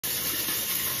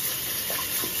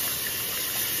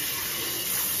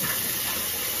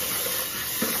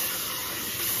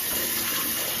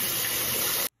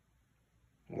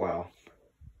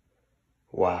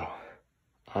Wow.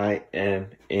 I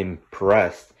am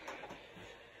impressed.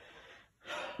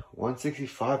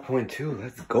 165.2.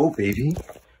 Let's go, baby.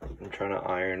 I'm trying to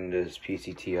iron this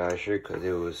PCTI shirt because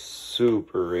it was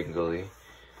super wrinkly.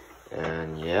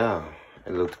 And yeah,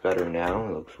 it looks better now.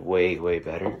 It looks way, way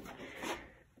better.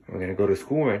 We're gonna go to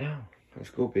school right now.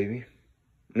 Let's go, baby.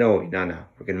 No, not now.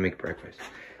 We're gonna make breakfast.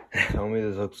 Tell me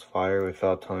this looks fire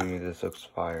without telling me this looks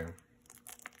fire.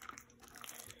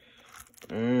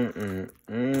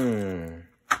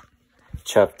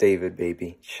 Chef David,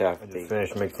 baby. Chef David.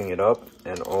 Finished mixing it up,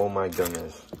 and oh my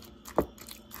goodness.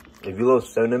 If you love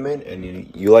cinnamon and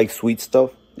you like sweet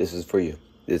stuff, this is for you.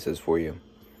 This is for you.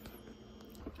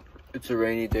 It's a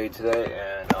rainy day today,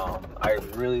 and I'm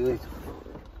really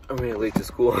late to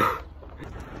school.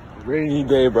 Rainy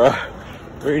day, bro.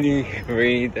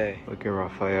 Rainy day. Look at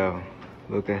Raphael.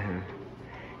 Look at him.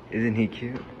 Isn't he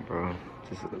cute, bro?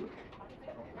 Just look.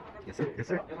 Yes, sir. Yes,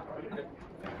 sir.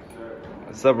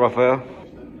 What's up, Raphael?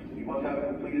 You must have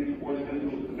completed sports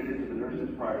physical submitted to the nurses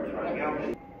prior to trying out.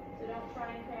 So don't try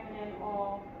and cram it in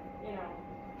all,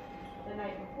 the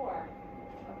night before.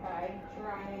 Okay?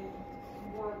 Try and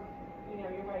work,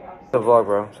 your way up. The vlog,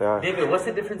 bro. Say hi. David, what's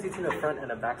the difference between a front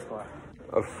and a back squat?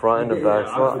 A front and a back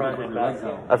squat? Front and back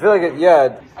squat. I feel like it,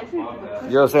 yeah.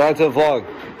 Yo, say hi to the vlog.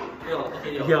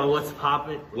 Yo, what's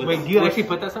poppin'? Wait, do you actually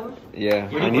put that somewhere? Yeah,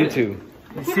 on YouTube.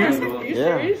 Seriously?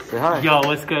 Yeah, say hi. Yo,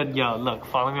 what's good? Yo, look,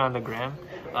 follow me on the gram.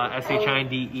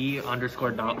 SHINDE_.01,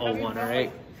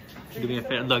 alright? Do me a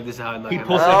favor. Look, this is how I look. He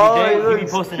posts every day. He be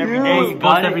posting every day. He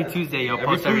posts every Tuesday, yo.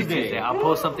 Post every Tuesday. I'll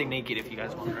post something naked if you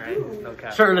guys want, alright?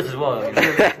 Okay. Shirtless as well. Show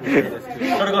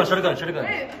the gun.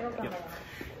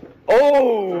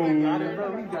 Oh!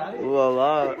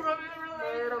 Voila.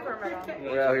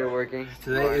 We're out here working.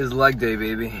 Today is leg day,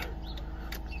 baby.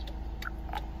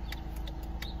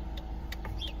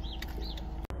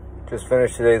 Just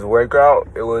finished today's workout.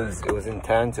 It was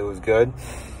intense. It was good.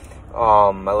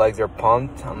 My legs are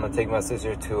pumped. I'm gonna take my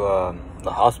sister to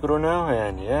the hospital now,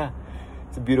 and yeah,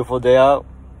 it's a beautiful day out.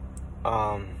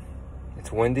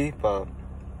 It's windy, but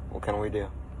what can we do?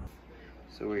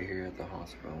 So we're here at the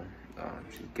hospital.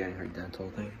 She's getting her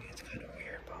dental thing. It's kind of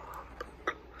weird, but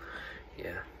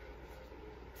yeah.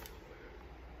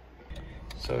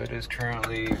 So it is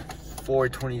currently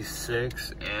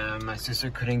 4:26, and my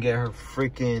sister couldn't get her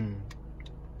freaking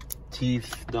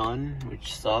teeth done,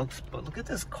 which sucks. But look at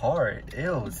this car.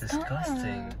 Ew, it's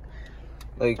disgusting.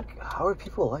 Like, how are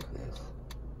people like this?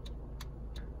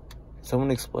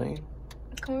 Someone explain?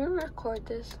 Can we record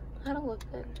this? I don't look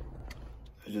good.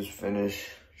 I just finished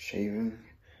shaving.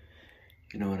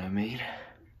 You know what I mean?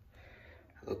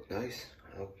 I look nice.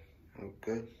 I look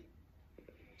good.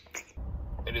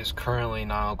 It is currently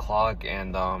 9 o'clock,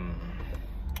 and I'm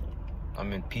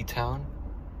in P-Town.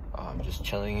 I'm just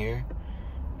chilling here,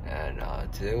 and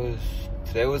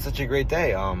today was such a great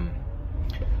day. I'm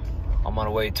on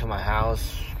the way to my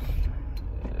house.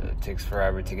 It takes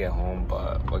forever to get home,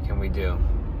 but what can we do?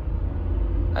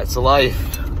 That's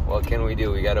life. What can we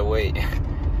do? We gotta wait.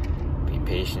 Be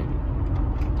patient.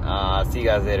 See you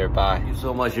guys later. Bye. Thank you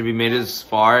so much. If you made it this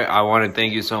far, I want to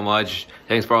thank you so much.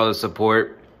 Thanks for all the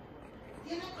support.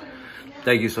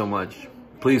 Thank you so much.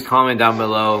 Please comment down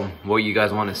below what you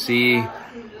guys want to see.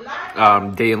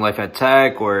 Day in life at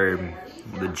Tech, or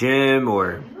the gym,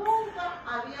 or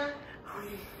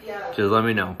just let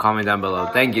me know. Comment down below.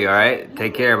 Thank you. All right.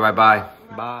 Take care. Bye-bye.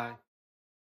 Bye.